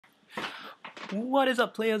What is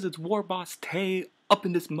up, players? It's War Boss Tay up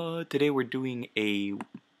in this mud. Today we're doing a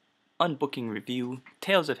Unbooking review,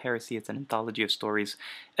 Tales of Heresy. It's an anthology of stories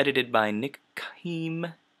edited by Nick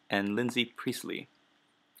Keim and Lindsay Priestley.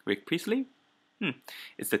 Rick Priestley?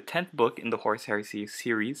 It's the 10th book in the Horus Heresy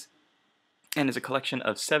series, and is a collection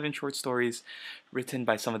of 7 short stories written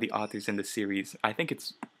by some of the authors in the series. I think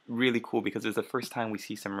it's really cool because it's the first time we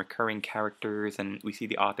see some recurring characters, and we see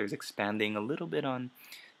the authors expanding a little bit on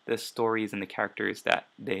the stories and the characters that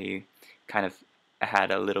they kind of had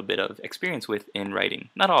a little bit of experience with in writing.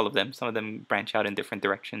 Not all of them. Some of them branch out in different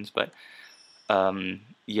directions, but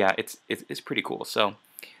yeah, it's pretty cool. So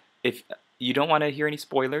if you don't want to hear any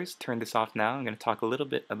spoilers, turn this off now. I'm going to talk a little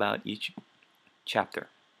bit about each chapter.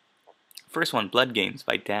 First one, Blood Games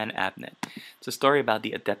by Dan Abnett. It's a story about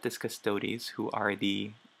the Adeptus Custodes, who are the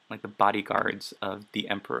bodyguards of the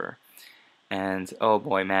Emperor. And oh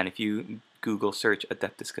boy, man, if you Google search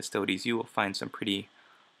Adeptus Custodes, you will find some pretty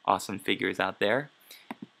awesome figures out there.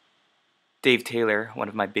 Dave Taylor, one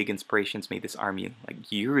of my big inspirations, made this army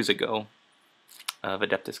like years ago of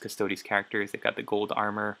Adeptus Custodes characters. They got the gold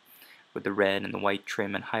armor with the red and the white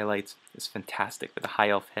trim and highlights. It's fantastic, with the high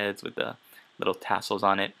elf heads with the little tassels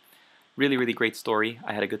on it. Really, really great story.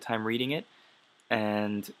 I had a good time reading it,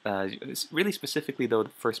 and really specifically though, the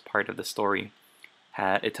first part of the story,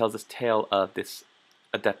 it tells this tale of this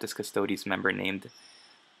Adeptus Custodes member named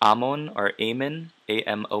Amon, or Amon,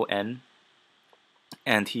 A-M-O-N,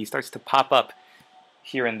 and he starts to pop up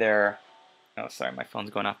here and there. Oh, sorry, my phone's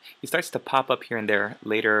going off. He starts to pop up here and there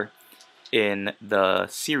later in the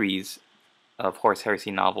series of Horus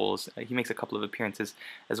Heresy novels. He makes a couple of appearances,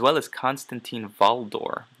 as well as Constantine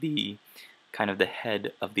Valdor, the kind of the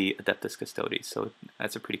head of the Adeptus Custodes. So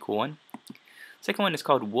that's a pretty cool one. Second one is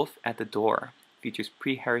called Wolf at the Door. Features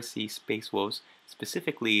pre-heresy space wolves,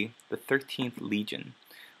 specifically the 13th Legion,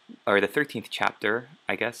 or the 13th chapter,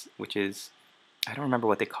 I guess, which is, I don't remember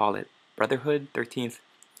what they call it, Brotherhood, 13th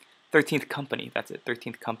Company, that's it,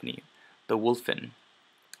 13th Company, the Wolfen.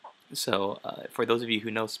 So for those of you who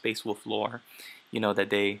know Space Wolf lore, you know that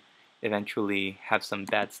they eventually have some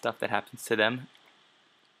bad stuff that happens to them.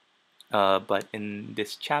 But in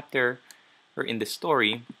this chapter, or in this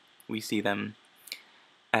story, we see them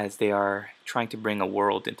as they are trying to bring a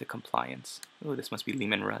world into compliance. Oh, this must be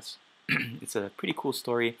Lehman Russ. It's a pretty cool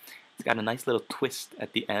story. It's got a nice little twist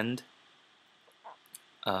at the end.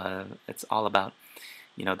 It's all about,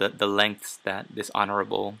 you know, the lengths that this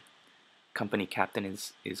honorable company captain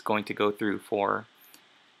is going to go through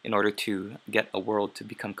in order to get a world to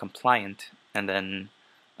become compliant, and then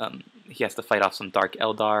he has to fight off some Dark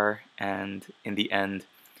Eldar, and in the end,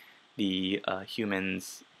 the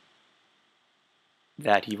humans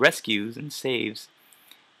that he rescues and saves,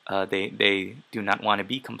 they do not want to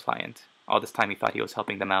be compliant. All this time he thought he was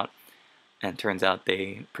helping them out, and turns out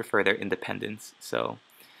they prefer their independence. So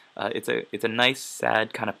it's a nice,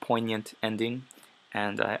 sad, kind of poignant ending,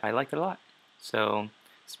 and I liked it a lot. So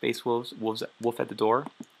Space Wolves, Wolf at the Door,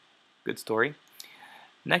 good story.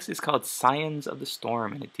 Next is called Scions of the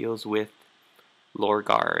Storm, and it deals with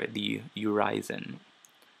Lorgar, the Urizen,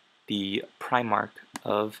 the Primarch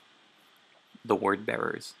of the Word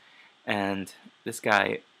Bearers. And this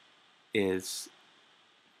guy is,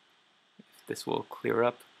 if this will clear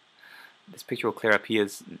up, this picture will clear up, he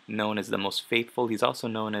is known as the most faithful. He's also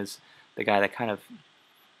known as the guy that kind of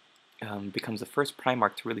becomes the first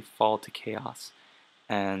Primarch to really fall to chaos.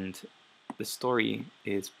 And the story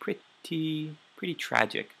is pretty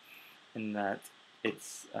tragic, in that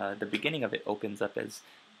it's the beginning of it opens up as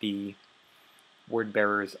the Word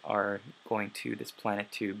Bearers are going to this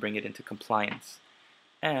planet to bring it into compliance.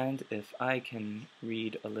 And if I can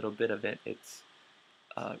read a little bit of it, it's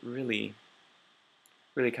really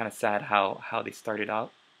kind of sad how they started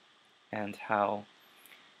out and how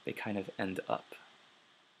they kind of end up.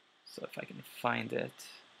 So if I can find it,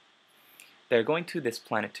 they're going to this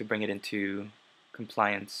planet to bring it into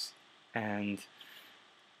compliance, and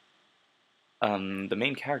the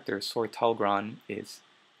main character, Sor Talgron, is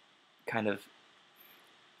kind of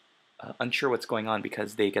unsure what's going on,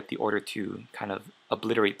 because they get the order to kind of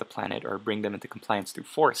obliterate the planet or bring them into compliance through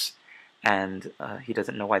force, and he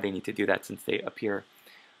doesn't know why they need to do that since they appear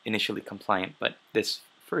initially compliant. But this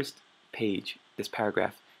first page, this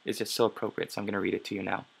paragraph, is just so appropriate, so I'm going to read it to you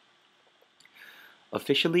now.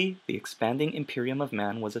 Officially, the expanding Imperium of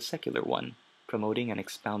Man was a secular one, promoting and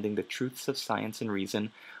expounding the truths of science and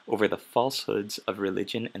reason over the falsehoods of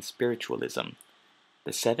religion and spiritualism.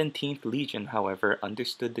 The 17th Legion, however,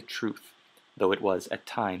 understood the truth, though it was at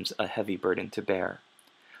times a heavy burden to bear.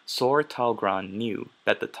 Sor Talgron knew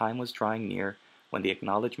that the time was drawing near when the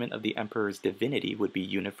acknowledgement of the emperor's divinity would be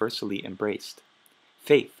universally embraced.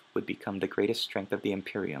 Faith would become the greatest strength of the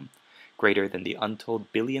Imperium, greater than the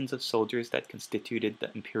untold billions of soldiers that constituted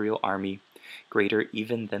the imperial army, greater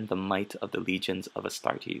even than the might of the legions of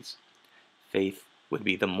Astartes. Faith would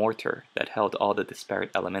be the mortar that held all the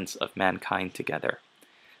disparate elements of mankind together.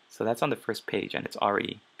 So that's on the first page, and it's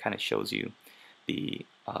already kind of shows you the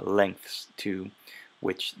lengths to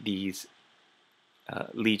which this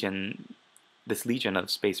legion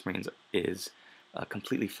of Space Marines is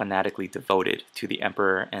completely fanatically devoted to the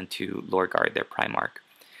Emperor and to Lorgard, their Primarch.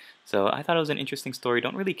 So I thought it was an interesting story.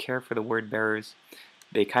 Don't really care for the word bearers.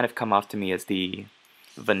 They kind of come off to me as the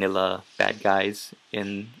vanilla bad guys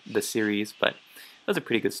in the series, but it was a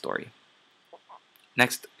pretty good story.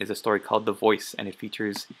 Next is a story called The Voice, and it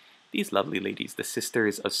features these lovely ladies, the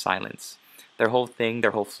Sisters of Silence. Their whole thing,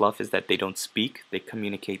 their whole fluff is that they don't speak. They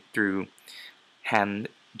communicate through hand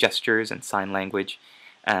gestures and sign language,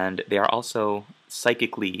 and they are also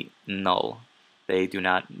psychically null. They do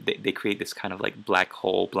not. They create this kind of like black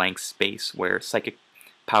hole, blank space where psychic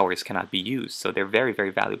powers cannot be used. So they're very,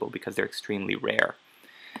 very valuable because they're extremely rare.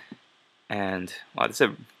 And wow,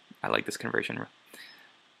 I like this conversion.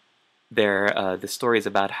 The story is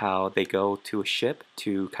about how they go to a ship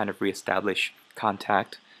to kind of reestablish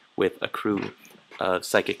contact with a crew of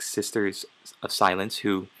psychic Sisters of Silence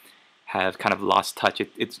who have kind of lost touch.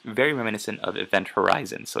 It's very reminiscent of Event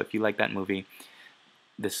Horizon. So if you like that movie,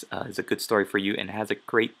 this is a good story for you, and it has a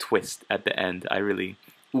great twist at the end. I really,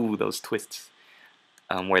 those twists,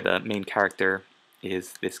 where the main character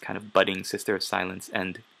is this kind of budding Sister of Silence,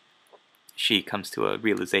 and she comes to a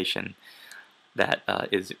realization that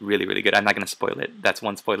is really, really good. I'm not going to spoil it. That's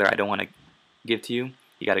one spoiler I don't want to give to you.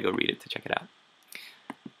 You got to go read it to check it out.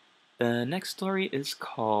 The next story is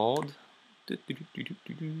called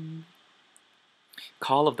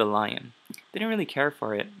Call of the Lion. Didn't really care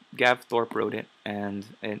for it. Gav Thorpe wrote it, and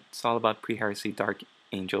it's all about pre-heresy dark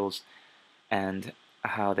angels and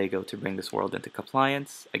how they go to bring this world into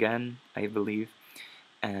compliance, again, I believe.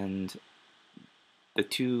 And the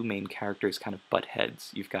two main characters kind of butt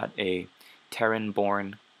heads. You've got a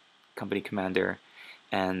Terran-born company commander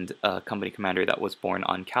and a company commander that was born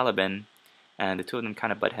on Caliban, and the two of them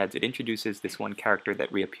kind of butt heads. It introduces this one character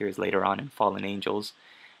that reappears later on in Fallen Angels,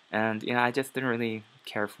 and I just didn't really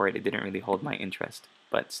care for it. It didn't really hold my interest.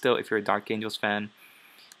 But still, if you're a Dark Angels fan,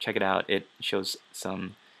 check it out. It shows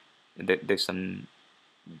there's some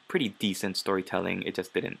pretty decent storytelling. It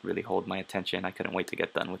just didn't really hold my attention. I couldn't wait to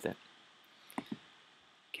get done with it.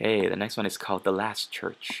 Okay, the next one is called The Last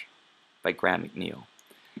Church by Graham McNeill.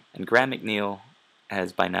 And Graham McNeill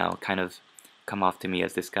has by now kind of come off to me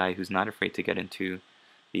as this guy who's not afraid to get into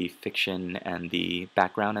the fiction and the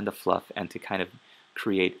background and the fluff and to kind of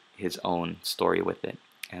create his own story with it.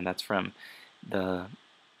 And that's from the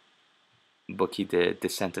book he did,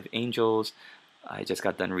 Descent of Angels. I just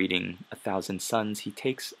got done reading 1,000 Suns. He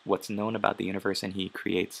takes what's known about the universe and he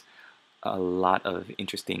creates a lot of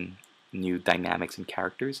interesting new dynamics and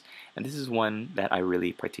characters, and this is one that I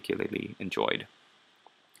really particularly enjoyed.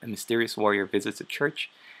 A mysterious warrior visits a church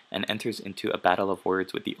and enters into a battle of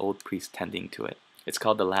words with the old priest tending to it. It's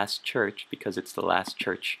called The Last Church because it's the last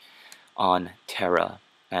church on Terra,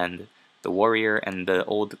 and the warrior and the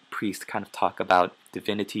old priest kind of talk about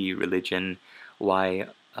divinity, religion, why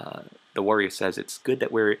the warrior says it's good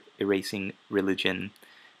that we're erasing religion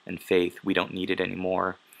and faith, we don't need it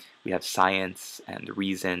anymore. We have science and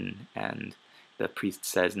reason, and the priest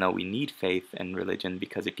says, no, we need faith and religion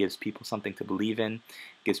because it gives people something to believe in,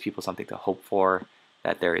 gives people something to hope for,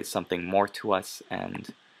 that there is something more to us,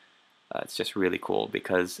 and it's just really cool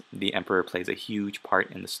because the Emperor plays a huge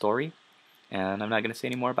part in the story, and I'm not going to say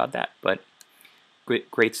any more about that, but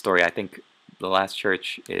great story. I think The Last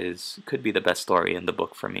Church could be the best story in the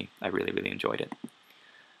book for me. I really, really enjoyed it.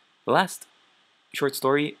 The last short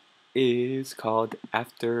story is called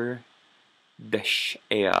After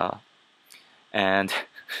Deshea, and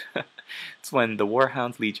it's when the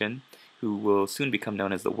Warhounds Legion, who will soon become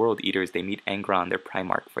known as the World Eaters, they meet Angron, their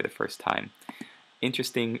Primarch, for the first time.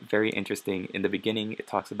 Interesting, very interesting. In the beginning, it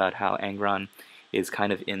talks about how Angron is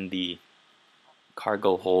kind of in the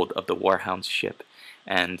cargo hold of the Warhounds ship,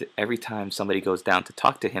 and every time somebody goes down to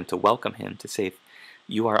talk to him, to welcome him, to say,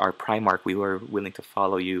 you are our Primarch, we were willing to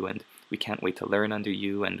follow you, and we can't wait to learn under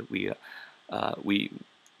you, and we're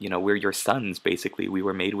your sons, basically. We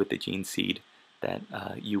were made with the gene seed that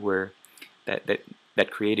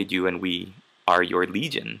that created you, and we are your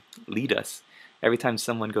legion. Lead us. Every time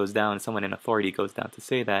someone goes down, someone in authority goes down to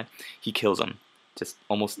say that, he kills them, just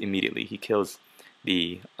almost immediately. He kills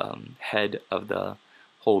the head of the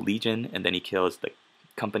whole legion, and then he kills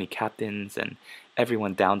company captains and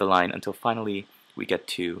everyone down the line until finally we get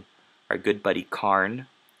to our good buddy Karn,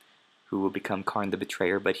 who will become Karn the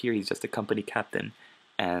Betrayer, but here he's just a company captain,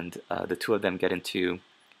 and the two of them get into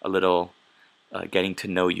a little getting to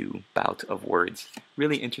know you bout of words.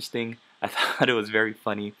 Really interesting. I thought it was very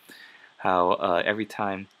funny how every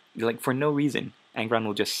time, like for no reason, Angron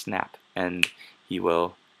will just snap and he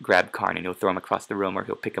will grab Karn and he'll throw him across the room, or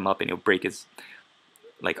he'll pick him up and he'll break his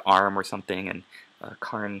like arm or something, and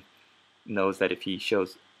Karn knows that if he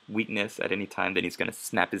shows weakness at any time, then he's going to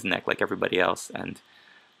snap his neck like everybody else, and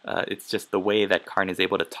it's just the way that Karn is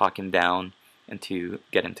able to talk him down and to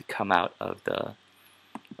get him to come out of the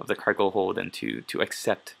cargo hold and to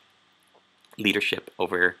accept leadership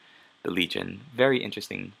over the Legion. Very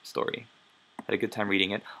interesting story. Had a good time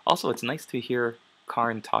reading it. Also, it's nice to hear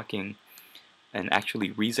Karn talking and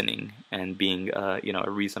actually reasoning and being you know,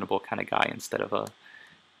 a reasonable kind of guy instead of a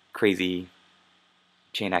crazy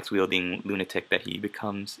chain axe wielding lunatic that he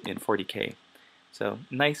becomes in 40K. So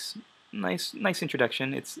nice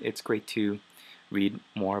introduction. It's great to read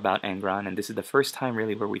more about Angron, and this is the first time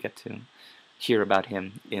really where we get to hear about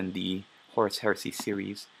him in the Horus Heresy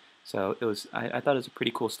series. So it was, I thought it was a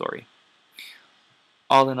pretty cool story.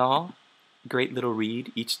 All in all, great little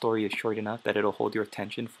read. Each story is short enough that it'll hold your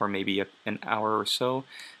attention for maybe an hour or so.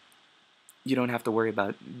 You don't have to worry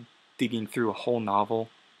about digging through a whole novel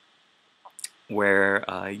where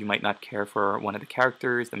you might not care for one of the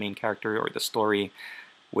characters, the main character, or the story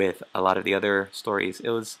with a lot of the other stories. It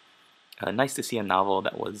was nice to see a novel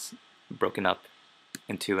that was broken up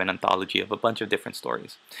into an anthology of a bunch of different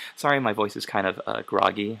stories. Sorry, my voice is kind of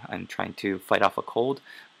groggy. I'm trying to fight off a cold,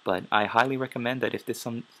 but I highly recommend that if this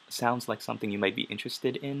sounds like something you might be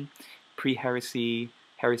interested in, pre-Heresy,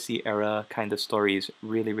 Heresy era kind of stories,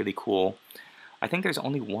 really, really cool. I think there's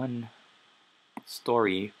only one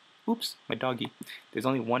story, oops, my doggy. There's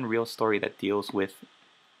only one real story that deals with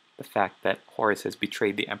the fact that Horus has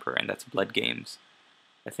betrayed the Emperor, and that's Blood Games.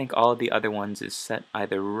 I think all of the other ones is set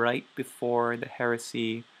either right before the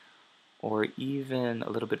Heresy or even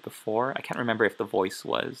a little bit before. I can't remember if the voice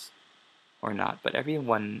was or not, but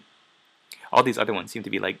all these other ones seem to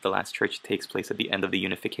be like the Last Church takes place at the end of the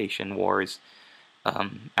Unification Wars,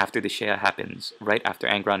 after the Shea happens, right after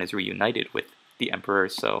Angron is reunited with the Emperor.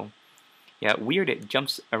 So yeah, weird, it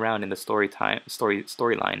jumps around in the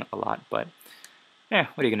storyline a lot, but yeah,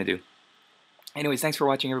 what are you gonna do? Anyways, thanks for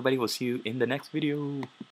watching, everybody. We'll see you in the next video.